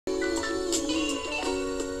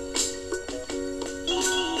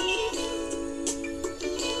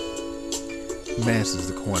Mass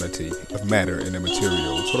is the quantity of matter in a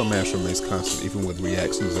material. Total mass remains constant even with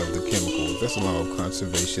reactions of the chemicals. That's the law of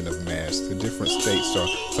conservation of mass. The different states are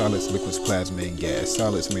solids, liquids, plasma, and gas.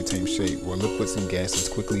 Solids maintain shape while liquids and gases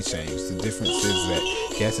quickly change. The difference is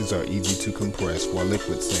that gases are easy to compress while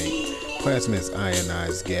liquids sink. Plasma is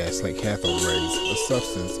ionized gas like cathode rays. A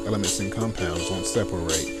substance, elements, and compounds won't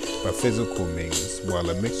separate by physical means, while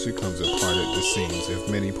a mixture comes apart at the seams.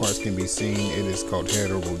 If many parts can be seen, it is called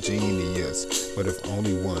heterogeneous, but if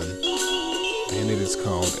only one, then it is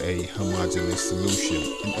called a homogeneous solution.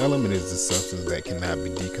 An element is a substance that cannot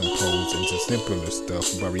be decomposed into simpler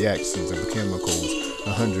stuff by reactions of chemicals.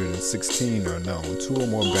 116 are known. Two or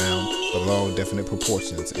more bound, but law of definite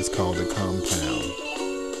proportions is called a compound.